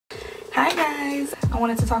Hi guys, I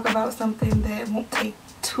wanted to talk about something that won't take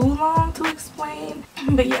too long to explain,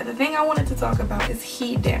 but yeah, the thing I wanted to talk about is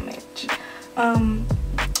heat damage.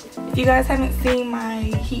 If you guys haven't seen my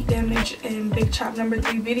heat damage in Big Chop number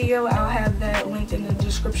 3 video, I'll have that linked in the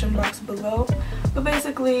description box below. But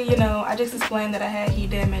basically, you know, I just explained that I had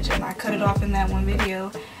heat damage and I cut it off in that one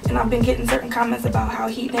video, and I've been getting certain comments about how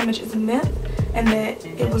heat damage is a myth and that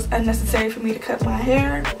it was unnecessary for me to cut my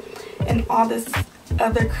hair and all this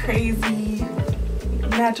other crazy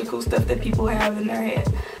magical stuff that people have in their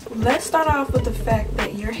head. Let's start off with the fact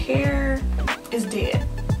that your hair is dead.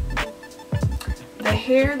 The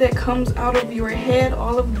hair that comes out of your head,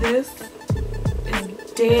 all of this,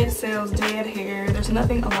 is dead cells, dead hair. There's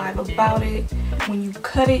nothing alive about it. When you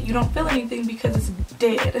cut it, you don't feel anything because it's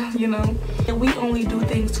dead, you know? And we only do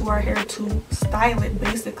things to our hair to style it,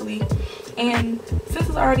 basically. And since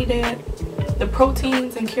it's already dead, the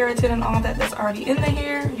proteins and keratin and all that that's already in the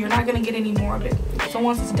hair, you're not going to get any more of it. So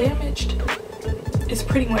once it's damaged, it's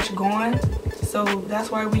pretty much gone. So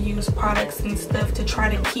that's why we use products and stuff to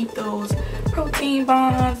try to keep those protein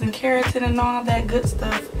bonds and keratin and all that good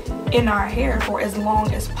stuff in our hair for as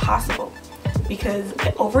long as possible. Because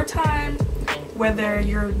over time, whether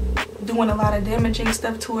you're doing a lot of damaging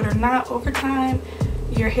stuff to it or not, over time,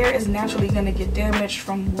 your hair is naturally going to get damaged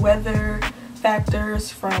from weather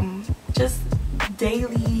factors, from just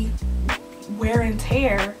daily wear and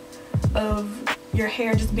tear of your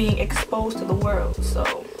hair just being exposed to the world.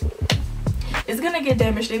 So it's gonna get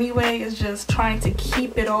damaged anyway. It's just trying to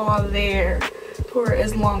keep it all there for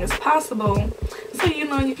as long as possible, so you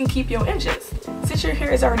know you can keep your inches. Since your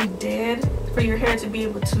hair is already dead, for your hair to be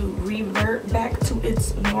able to revert back to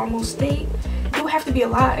its normal state, it would have to be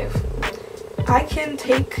alive. I can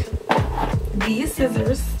take these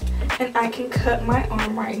scissors and I can cut my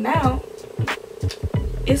arm right now.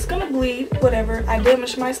 It's gonna bleed, whatever. I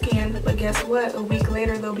damaged my skin, but guess what? A week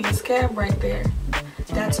later there'll be a scab right there.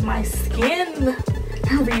 That's my skin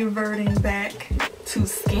reverting back to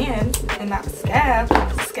skin and not scab.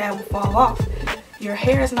 The scab will fall off. Your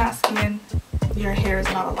hair is not skin. Your hair is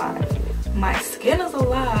not alive. My skin is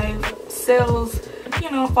alive. Cells,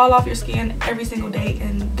 you know, fall off your skin every single day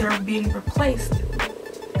and they're being replaced.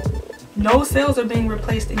 No cells are being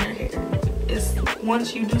replaced in your hair. It's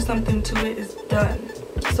once you do something to it, it's done.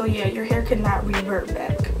 So yeah, your hair cannot revert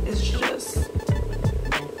back. It's just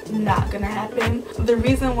not gonna happen. The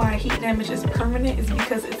reason why heat damage is permanent is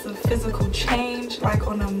because it's a physical change, like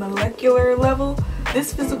on a molecular level.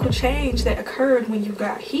 This physical change that occurred when you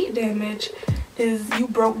got heat damage is you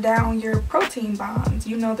broke down your protein bonds.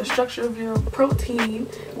 You know, the structure of your protein,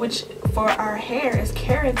 which for our hair is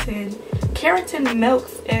keratin. Keratin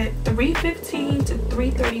melts at 315 to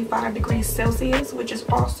 335 degrees Celsius, which is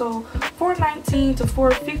also 419 to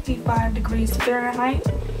 455 degrees Fahrenheit.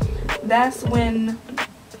 That's when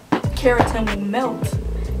keratin will melt,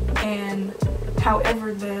 and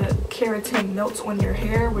however the keratin melts on your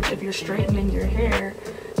hair, which if you're straightening your hair,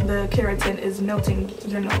 the keratin is melting,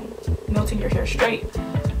 you know, melting your hair straight.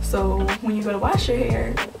 So when you go to wash your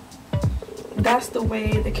hair, that's the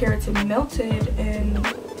way the keratin melted and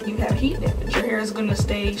you have heat damage. Your hair is going to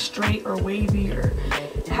stay straight or wavy or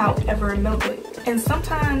however it melted. And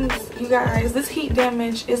sometimes, you guys, this heat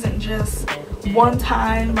damage isn't just one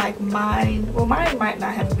time like mine. Well, mine might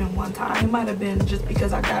not have been one time. It might have been just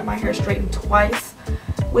because I got my hair straightened twice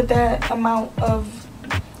with that amount of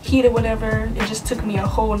heat or whatever. It just took me a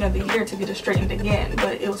whole another year to get it straightened again,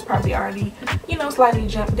 but it was probably already, you know, slightly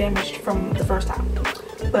damaged from the first time.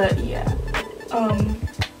 But yeah,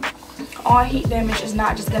 all heat damage is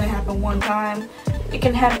not just gonna happen one time. It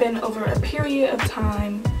can happen over a period of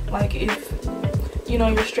time. Like if, you know,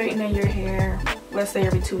 you're straightening your hair, let's say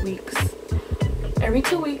every 2 weeks. Every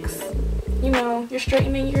 2 weeks, you know, you're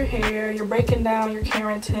straightening your hair, you're breaking down your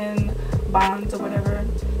keratin bonds or whatever,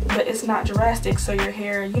 but it's not drastic, so your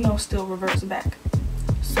hair, you know, still reverts back.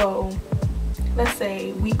 So let's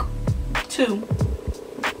say week 2,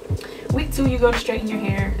 you go to straighten your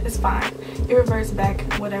hair, it's fine, it reverts back,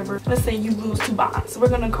 whatever. Let's say you lose 2 bonds. We're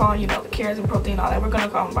gonna call, you know, the keratin, protein, all that, we're gonna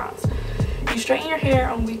call them bonds. You straighten your hair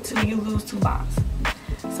on week 2, you lose 2 bonds,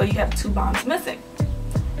 so you have 2 bonds missing.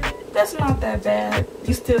 That's not that bad.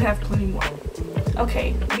 You still have plenty more.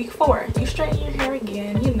 Okay, week 4, you straighten your hair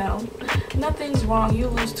again, you know, nothing's wrong, you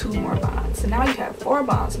lose 2 more bonds. So now you have 4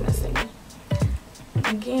 bonds missing.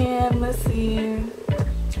 Again, let's see.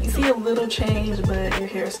 You see a little change, but your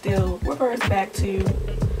hair still reverts back to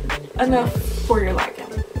enough for your liking.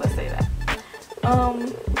 Let's say that.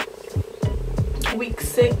 Week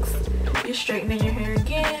 6, you're straightening your hair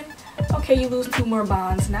again. Okay, you lose 2 more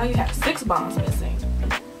bonds. Now you have 6 bonds missing.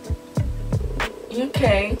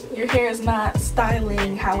 okay, your hair is not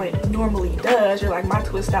styling how it normally does. You're like, my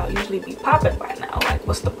twist out usually be popping by now. Like,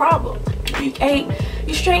 what's the problem? Week 8,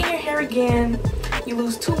 you straighten your hair again. You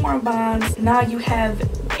lose 2 more bonds. Now you have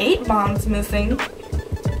 8 bonds missing.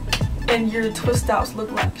 And your twist outs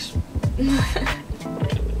look like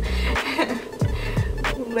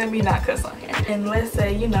let me not cuss on here. And let's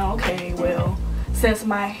say, you know, okay, well, since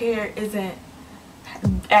my hair isn't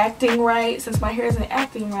acting right,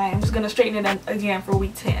 I'm just gonna straighten it again for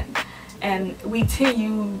week 10. And week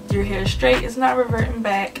 10, your hair is straight, it's not reverting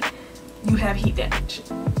back. You have heat damage.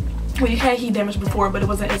 Well, you had heat damage before, but it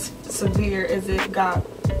wasn't as severe as it got,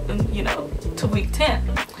 you know, to week 10.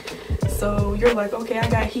 So you're like, okay, I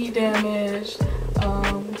got heat damage.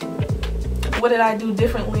 What did I do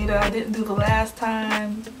differently that I didn't do the last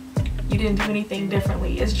time? You didn't do anything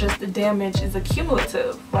differently. It's just the damage is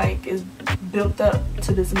accumulative, like it's built up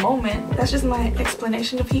to this moment. That's just my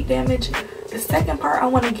explanation of heat damage. The second part I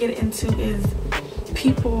want to get into is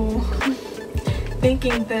people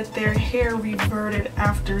thinking that their hair reverted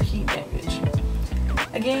after heat damage.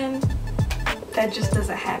 Again, that just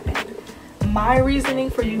doesn't happen. My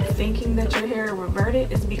reasoning for you thinking that your hair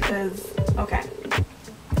reverted is because, okay,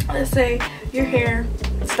 let's say your hair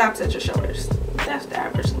stops at your shoulders. That's the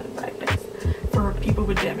average length, I guess, for people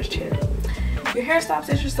with damaged hair. Your hair stops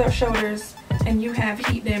at your shoulders and you have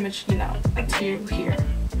heat damage, you know, like to here.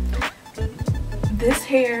 This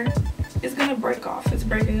hair is gonna break off. It's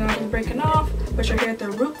breaking off, but your hair at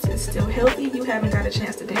the roots is still healthy. You haven't got a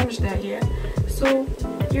chance to damage that yet. So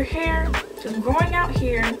your hair just growing out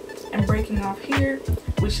here and breaking off here,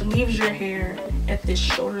 which leaves your hair at this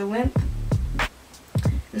shoulder length.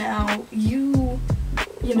 Now you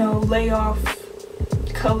know, lay off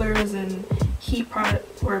colors and heat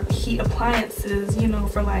product or heat appliances, you know,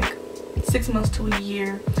 for like 6 months to a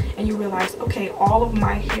year, and you realize, okay, all of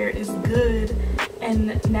my hair is good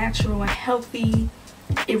and natural and healthy.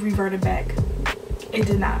 It reverted back. It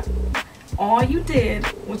did not. All you did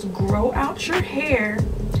was grow out your hair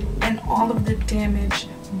and all of the damage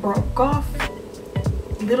broke off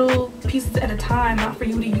little pieces at a time. Not for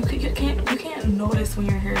you to, you can't notice when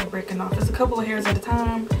your hair is breaking off. It's a couple of hairs at a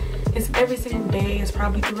time. It's every single day. It's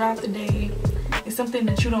probably throughout the day. It's something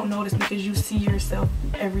that you don't notice because you see yourself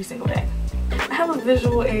every single day. I have a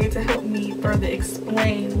visual aid to help me further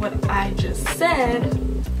explain what I just said.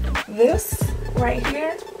 This right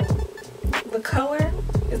here, the color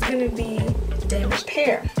is going to be damaged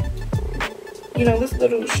hair. You know, this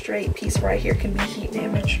little straight piece right here can be heat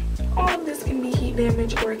damage. All of this can be heat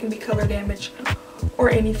damage, or it can be color damage, or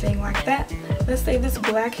anything like that. Let's say this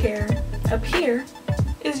black hair up here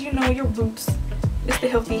is, you know, your roots. It's the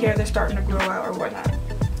healthy hair that's starting to grow out or whatnot.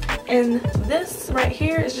 And this right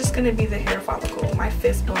here is just going to be the hair follicle. My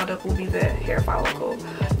fist balled up will be the hair follicle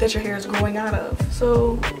that your hair is growing out of.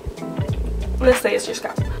 So let's say it's your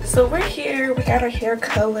scalp. So we're here, we got our hair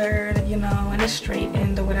colored, you know, and it's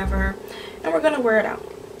straightened or whatever, and we're going to wear it out.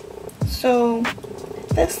 So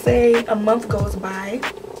let's say a month goes by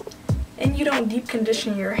and you don't deep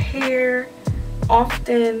condition your hair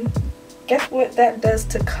often. Guess what that does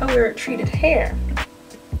to color treated hair?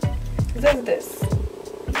 It does this.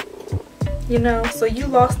 You know, so you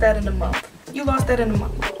lost that in a month. You lost that in a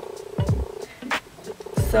month.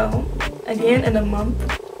 So again, in a month,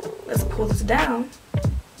 let's pull this down.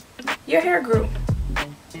 Your hair grew,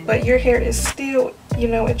 but your hair is still, you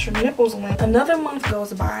know, at your nipples length. Another month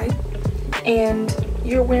goes by and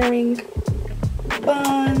you're wearing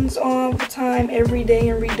buns all the time, every day,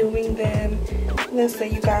 and redoing them. Let's say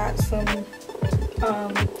you got some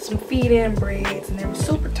feed-in braids and they were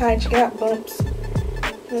super tight, you got bumps.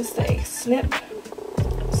 Let's say snip,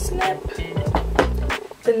 snip.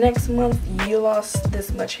 The next month you lost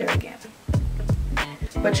this much hair again,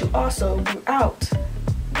 but you also grew out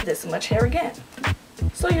this much hair again.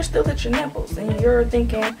 So you're still at your nipples and you're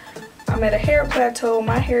thinking, I'm at a hair plateau,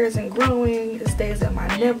 my hair isn't growing, it stays at my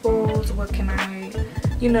nipples, what can I,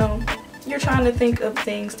 you know, you're trying to think of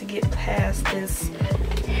things to get past this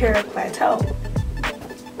hair plateau.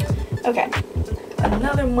 Okay,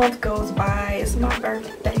 another month goes by, it's my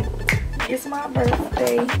birthday. It's my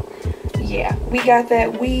birthday. Yeah, we got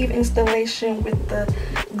that weave installation with the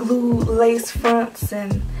glue lace fronts,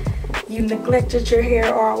 and you neglected your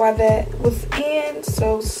hair all while that was in,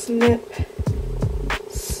 so snip,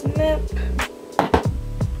 snip.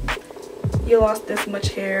 You lost this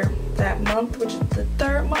much hair that month, which is the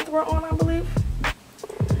 3rd month we're on, I believe.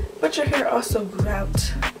 But your hair also grew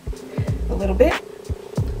out a little bit.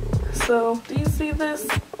 So, do you see this?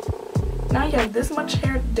 Now you have this much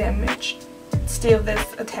hair damage, still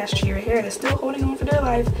that's attached to your hair that's still holding on for dear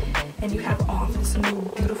life, and you have all this new,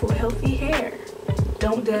 beautiful, healthy hair.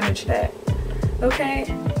 don't damage that.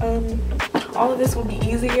 Okay, all of this will be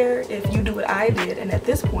easier if you do what I did, and at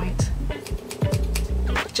this point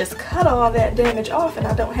just cut all that damage off, and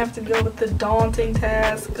I don't have to go with the daunting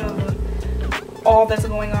task of all that's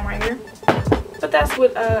going on right here. But that's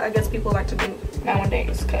what I guess people like to do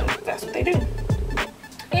nowadays, because that's what they do.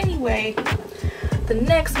 Anyway, the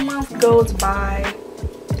next month goes by.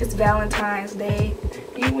 It's Valentine's Day.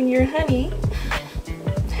 You and your honey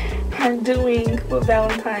are doing what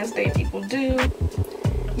Valentine's Day people do.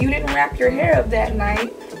 You didn't wrap your hair up that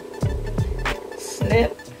night.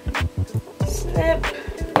 Snip, snip.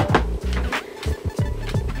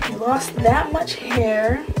 You lost that much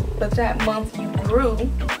hair, but that month you grew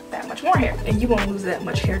that much more hair. And you won't lose that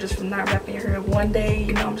much hair just from not wrapping your hair up one day.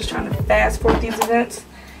 You know, I'm just trying to fast forward these events.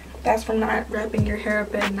 That's from not wrapping your hair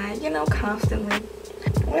up at night, you know, constantly.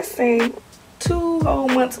 Let's say 2 whole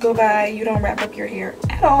months go by, you don't wrap up your hair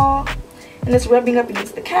at all, and it's rubbing up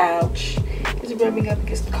against the couch, it's rubbing up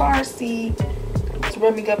against the car seat, it's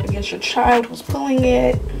rubbing up against your child who's pulling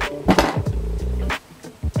it.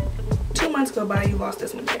 2 months go by, you lost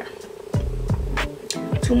this much hair.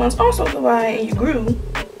 2 months also go by and you grew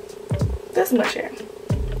this much hair.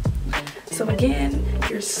 So again,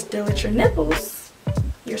 you're still at your nipples,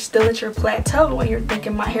 you're still at your plateau, and you're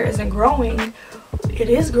thinking my hair isn't growing. It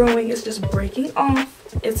is growing, it's just breaking off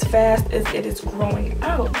as fast as it is growing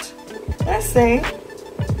out. Let's say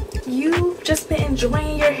you've just been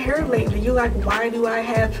enjoying your hair lately. You're like, why do I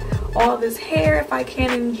have all this hair if I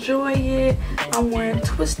can't enjoy it? I'm wearing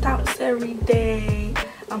twist outs every day.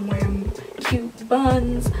 I'm wearing cute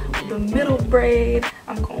buns, the middle braid.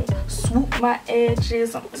 I'm gonna swoop my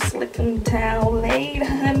edges, I'm slick them down. Laid,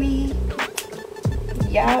 honey.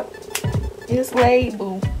 Yup, it's laid,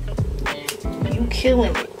 boo. You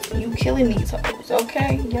killing it. You killing these hoes,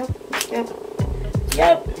 okay? Yep.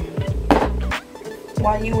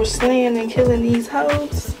 While you were slaying and killing these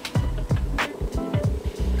hoes,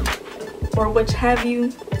 or which have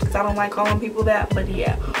you, because I don't like calling people that, but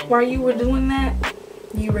yeah, while you were doing that,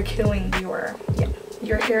 you were killing your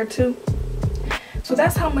hair too. So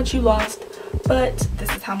that's how much you lost, but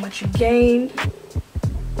this is how much you gained,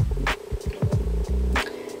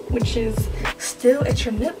 which is still at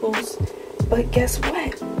your nipples. But guess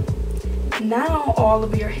what? Now all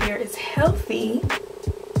of your hair is healthy,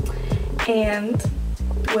 and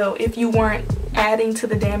well, if you weren't adding to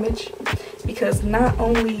the damage, because not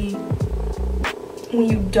only when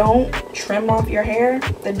you don't trim off your hair,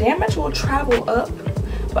 the damage will travel up,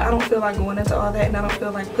 but I don't feel like going into all that, and I don't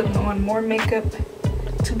feel like putting on more makeup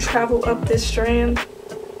to travel up this strand.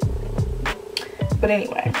 But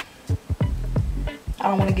anyway, I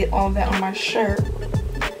don't want to get all that on my shirt.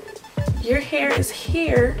 Your hair is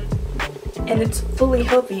here and it's fully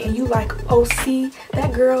healthy, and you like, oh, see,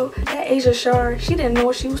 that girl, that Asia Char, she didn't know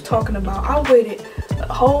what she was talking about. I waited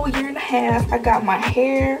a whole 1.5 years. I got my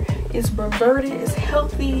hair, it's reverted, it's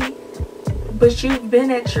healthy, but you've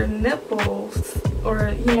been at your nipples, or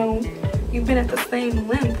you know, you've been at the same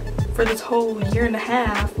length for this whole 1.5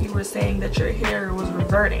 years. You were saying that your hair was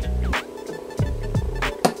reverting.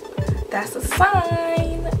 That's a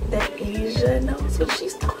sign that Asia knows what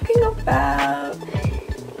she's talking about.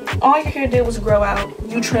 All your hair did was grow out.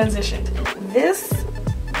 You transitioned. This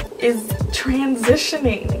is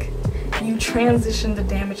transitioning. You transitioned the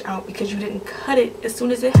damage out because you didn't cut it as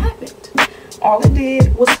soon as it happened. All it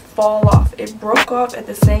did was fall off. It broke off at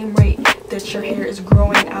the same rate that your hair is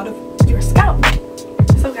growing out of your scalp.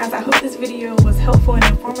 So guys, I hope this video was helpful and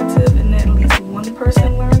informative, and that at least one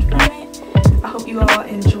person learned from it. I hope you all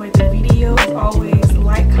enjoyed the video. As always,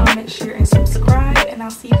 like, comment, share, and subscribe, and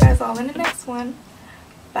I'll see you guys all in the next one.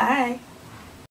 Bye.